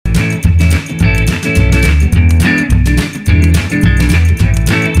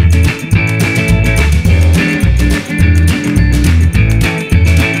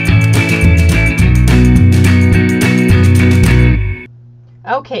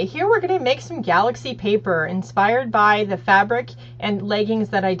Okay, here we're going to make some galaxy paper inspired by the fabric and leggings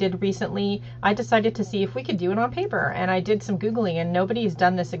that I did recently. I decided to see if we could do it on paper, and I did some Googling, and nobody's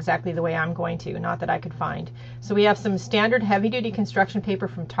done this exactly the way I'm going to, not that I could find. So we have some standard heavy-duty construction paper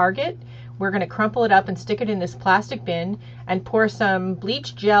from Target. We're going to crumple it up and stick it in this plastic bin and pour some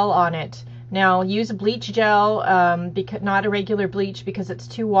bleach gel on it. Now use a bleach gel, not a regular bleach, because it's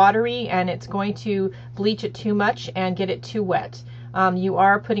too watery and it's going to bleach it too much and get it too wet. You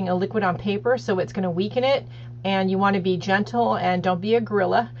are putting a liquid on paper, so it's going to weaken it, and you want to be gentle and don't be a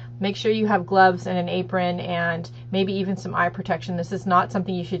gorilla. Make sure you have gloves and an apron and maybe even some eye protection. This is not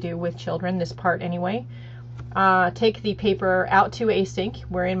something you should do with children, this part anyway. Take the paper out to a sink.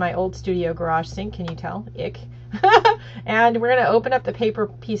 We're in my old studio garage sink, can you tell? Ick. And we're going to open up the paper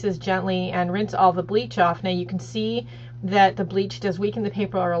pieces gently and rinse all the bleach off. Now you can see that the bleach does weaken the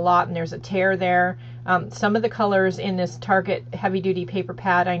paper a lot, and there's a tear there. Some of the colors in this Target heavy-duty paper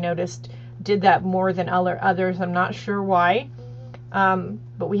pad, I noticed, did that more than others. I'm not sure why,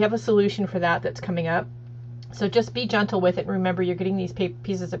 but we have a solution for that that's coming up. So just be gentle with it. Remember, you're getting these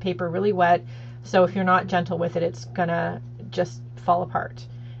pieces of paper really wet, so if you're not gentle with it, it's gonna just fall apart.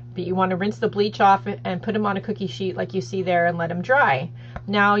 But you want to rinse the bleach off and put them on a cookie sheet like you see there and let them dry.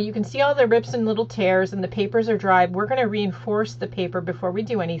 Now you can see all the rips and little tears, and the papers are dry. We're going to reinforce the paper before we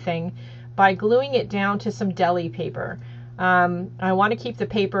do anything by gluing it down to some deli paper. I want to keep the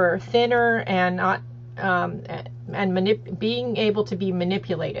paper thinner and not being able to be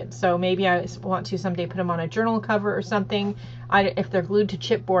manipulated. So maybe I want to someday put them on a journal cover or something. If they're glued to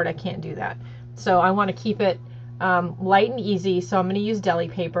chipboard, I can't do that. So I want to keep it light and easy, so I'm going to use deli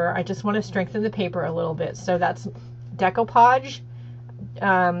paper. I just want to strengthen the paper a little bit. So that's decou-page,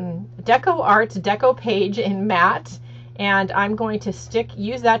 DecoArt's decou-page in matte, and I'm going to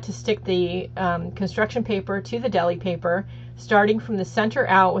use that to stick the construction paper to the deli paper, starting from the center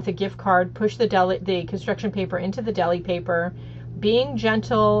out with a gift card. Push the construction paper into the deli paper, being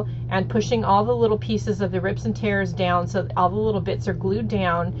gentle and pushing all the little pieces of the rips and tears down so all the little bits are glued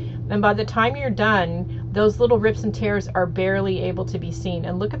down. And by the time you're done, those little rips and tears are barely able to be seen.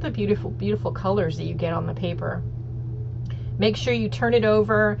 And look at the beautiful, beautiful colors that you get on the paper. Make sure you turn it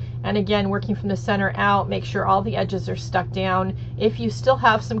over, and again, working from the center out, make sure all the edges are stuck down. If you still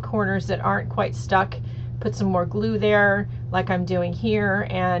have some corners that aren't quite stuck, put some more glue there, like I'm doing here,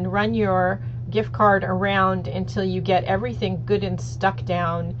 and run your gift card around until you get everything good and stuck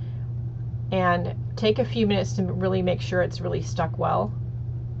down, and take a few minutes to really make sure it's really stuck well.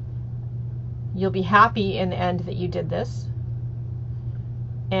 You'll be happy in the end that you did this.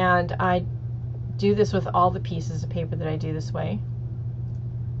 And I do this with all the pieces of paper that I do this way.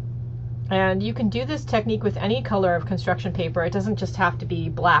 And you can do this technique with any color of construction paper. It doesn't just have to be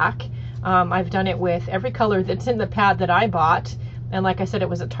black. I've done it with every color that's in the pad that I bought. And like I said, it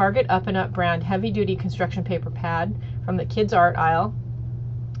was a Target Up and Up brand heavy-duty construction paper pad from the kids' art aisle.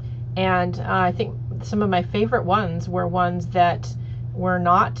 And I think some of my favorite ones were ones that were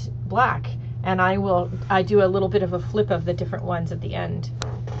not black. And I do a little bit of a flip of the different ones at the end.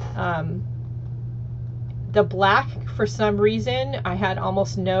 The black, for some reason, I had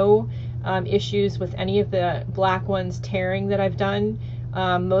almost no issues with any of the black ones tearing that I've done.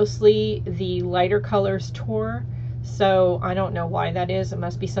 Mostly the lighter colors tore. So I don't know why that is. It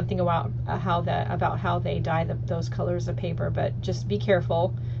must be something about how they dye those colors of paper. But just be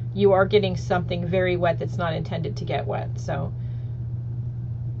careful. You are getting something very wet that's not intended to get wet. So,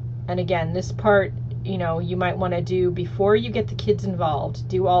 and again, this part, you know, you might want to do before you get the kids involved.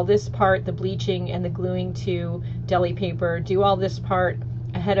 Do all this part, the bleaching and the gluing to deli paper. Do all this part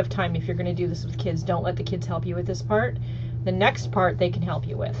ahead of time if you're going to do this with kids. Don't let the kids help you with this part. The next part they can help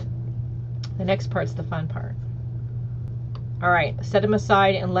you with. The next part's the fun part. All right, set them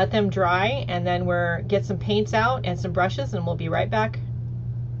aside and let them dry, and then get some paints out and some brushes, and we'll be right back.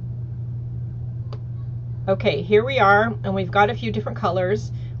 Okay, here we are, and we've got a few different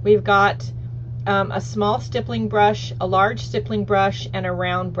colors. We've got a small stippling brush, a large stippling brush, and a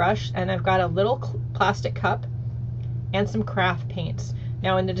round brush, and I've got a little plastic cup and some craft paints.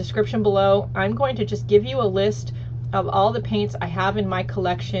 Now in the description below, I'm going to just give you a list of all the paints I have in my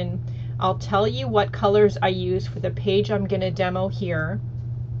collection. I'll tell you what colors I use for the page I'm going to demo here,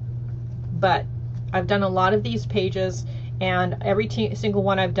 but I've done a lot of these pages, and every single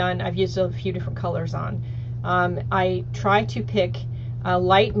one I've done, I've used a few different colors on. I try to pick a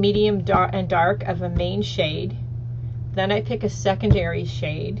light, medium, and dark of a main shade. Then I pick a secondary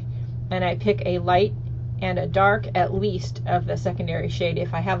shade, and I pick a light and a dark at least of the secondary shade.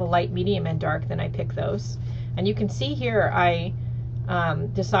 If I have a light, medium, and dark, then I pick those. And you can see here I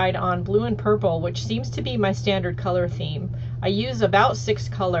decide on blue and purple, which seems to be my standard color theme. I use about 6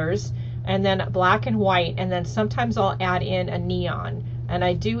 colors, and then black and white, and then sometimes I'll add in a neon. And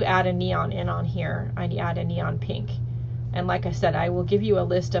I do add a neon in on here. I add a neon pink. And like I said, I will give you a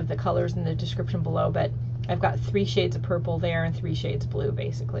list of the colors in the description below, but I've got 3 shades of purple there and 3 shades blue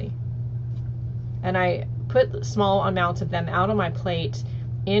basically. And I put small amounts of them out on my plate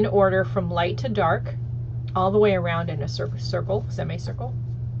in order from light to dark, all the way around in a circle, semicircle,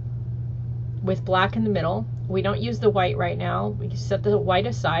 with black in the middle. We don't use the white right now. We set the white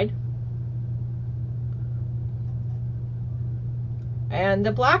aside. And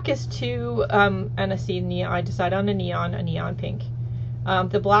the black is to, and I see neon, I decide on a neon pink.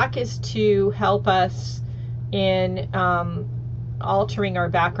 The black is to help us in altering our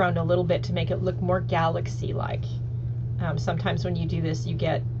background a little bit to make it look more galaxy-like. Sometimes when you do this, you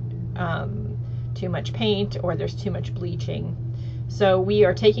get too much paint or there's too much bleaching. So we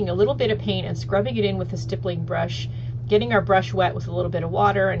are taking a little bit of paint and scrubbing it in with a stippling brush, getting our brush wet with a little bit of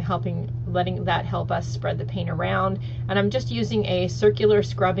water and letting that help us spread the paint around. And I'm just using a circular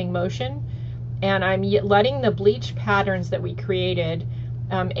scrubbing motion, and I'm letting the bleach patterns that we created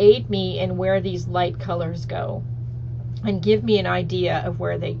aid me in where these light colors go and give me an idea of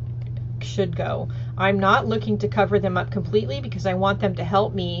where they should go. I'm not looking to cover them up completely because I want them to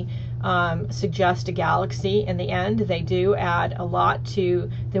help me suggest a galaxy in the end. They do add a lot to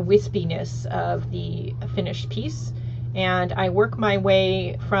the wispiness of the finished piece. And I work my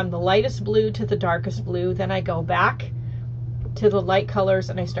way from the lightest blue to the darkest blue, then I go back to the light colors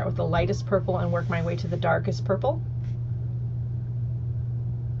and I start with the lightest purple and work my way to the darkest purple.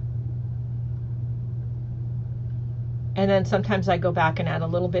 And then sometimes I go back and add a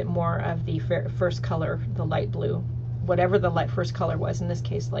little bit more of the first color, the light blue, whatever the first color was, in this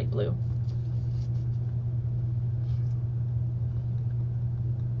case light blue.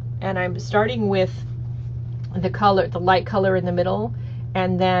 And I'm starting with the color, the light color in the middle,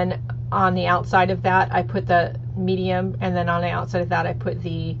 and then on the outside of that I put the medium, and then on the outside of that I put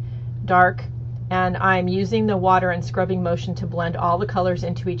the dark. And I'm using the water and scrubbing motion to blend all the colors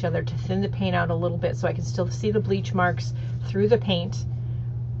into each other to thin the paint out a little bit so I can still see the bleach marks through the paint.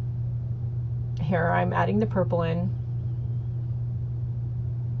 Here I'm adding the purple in,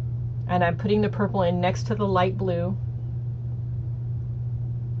 and I'm putting the purple in next to the light blue.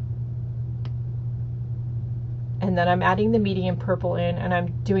 And then I'm adding the medium purple in, and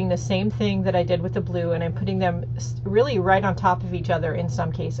I'm doing the same thing that I did with the blue, and I'm putting them really right on top of each other in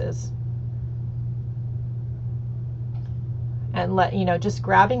some cases. And just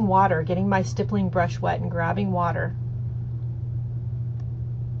grabbing water, getting my stippling brush wet and grabbing water.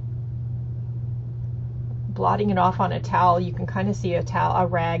 Blotting it off on a towel. You can kind of see a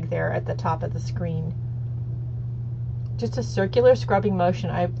rag there at the top of the screen. Just a circular scrubbing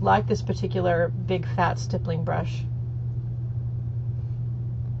motion. I like this particular big fat stippling brush.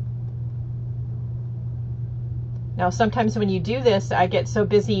 Now sometimes when you do this, I get so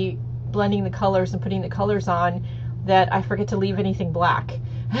busy blending the colors and putting the colors on that I forget to leave anything black.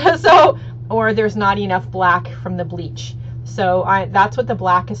 Or there's not enough black from the bleach. So that's what the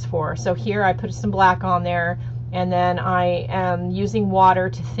black is for. So here I put some black on there, and then I am using water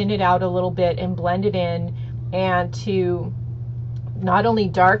to thin it out a little bit and blend it in, and to not only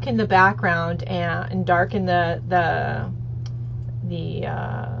darken the background and darken the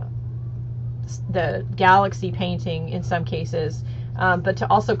galaxy painting in some cases, but to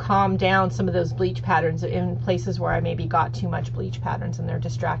also calm down some of those bleach patterns in places where I maybe got too much bleach patterns and they're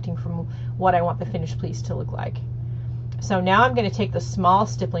distracting from what I want the finished piece to look like. So now I'm going to take the small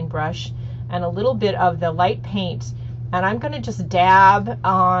stippling brush and a little bit of the light paint, and I'm going to just dab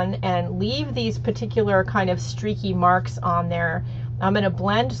on and leave these particular kind of streaky marks on there. I'm going to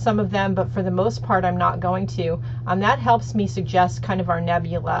blend some of them, but for the most part I'm not going to. That helps me suggest kind of our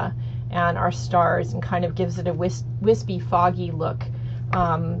nebula and our stars, and kind of gives it a wispy, foggy look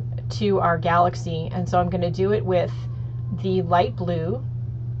to our galaxy. And so I'm going to do it with the light blue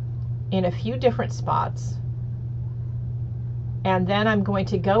in a few different spots. And then I'm going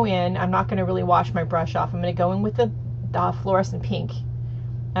to go in, I'm not going to really wash my brush off, I'm going to go in with the fluorescent pink,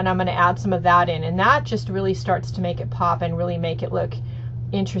 and I'm going to add some of that in, and that just really starts to make it pop and really make it look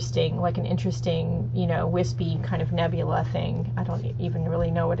interesting, like an interesting, wispy kind of nebula thing. I don't even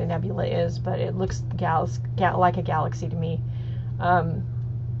really know what a nebula is, but it looks like a galaxy to me.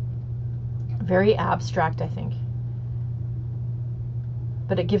 Very abstract, I think,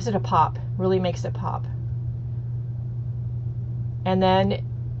 but it gives it a pop, really makes it pop. And then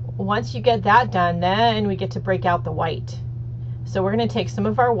once you get that done, then we get to break out the white. So we're going to take some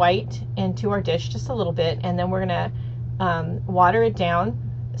of our white into our dish, just a little bit, and then we're going to water it down.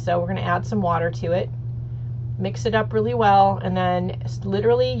 So we're going to add some water to it. mix it up really well, and then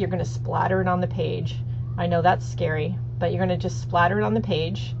literally you're going to splatter it on the page. I know that's scary, but you're going to just splatter it on the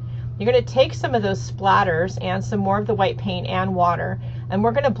page. You're going to take some of those splatters and some more of the white paint and water, and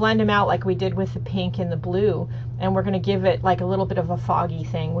we're going to blend them out like we did with the pink and the blue, and we're going to give it like a little bit of a foggy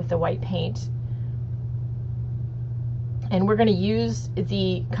thing with the white paint. And we're going to use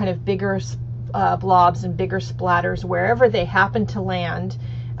the kind of bigger blobs and bigger splatters wherever they happen to land,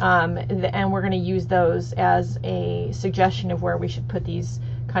 and we're going to use those as a suggestion of where we should put these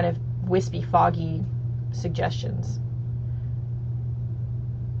kind of wispy, foggy suggestions.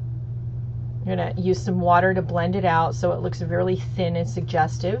 You're going to use some water to blend it out so it looks really thin and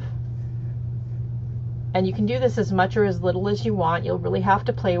suggestive. And you can do this as much or as little as you want. You'll really have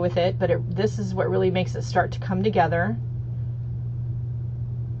to play with it, but this is what really makes it start to come together.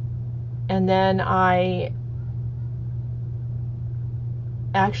 And then I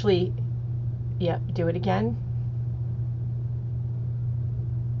actually, do it again.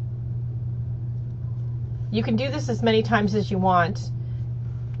 You can do this as many times as you want.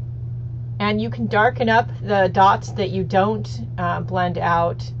 And you can darken up the dots that you don't blend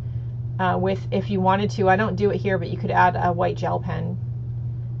out with if you wanted to. I don't do it here, but you could add a white gel pen.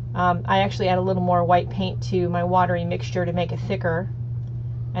 I actually add a little more white paint to my watery mixture to make it thicker,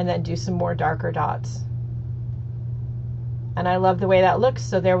 and then do some more darker dots. And I love the way that looks,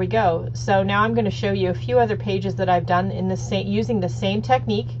 so there we go. So now I'm going to show you a few other pages that I've done in the using the same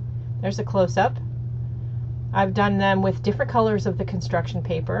technique. There's a close-up. I've done them with different colors of the construction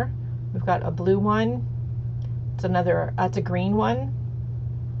paper. We've got a blue one. That's a green one.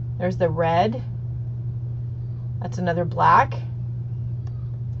 There's the red. That's another black.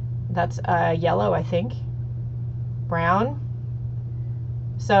 That's a yellow, I think. Brown.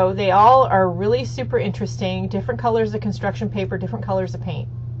 So they all are really super interesting. Different colors of construction paper, different colors of paint.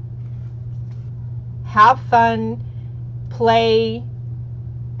 Have fun, play,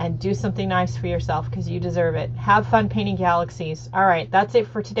 and do something nice for yourself because you deserve it. Have fun painting galaxies. All right, that's it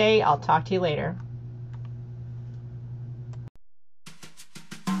for today. I'll talk to you later.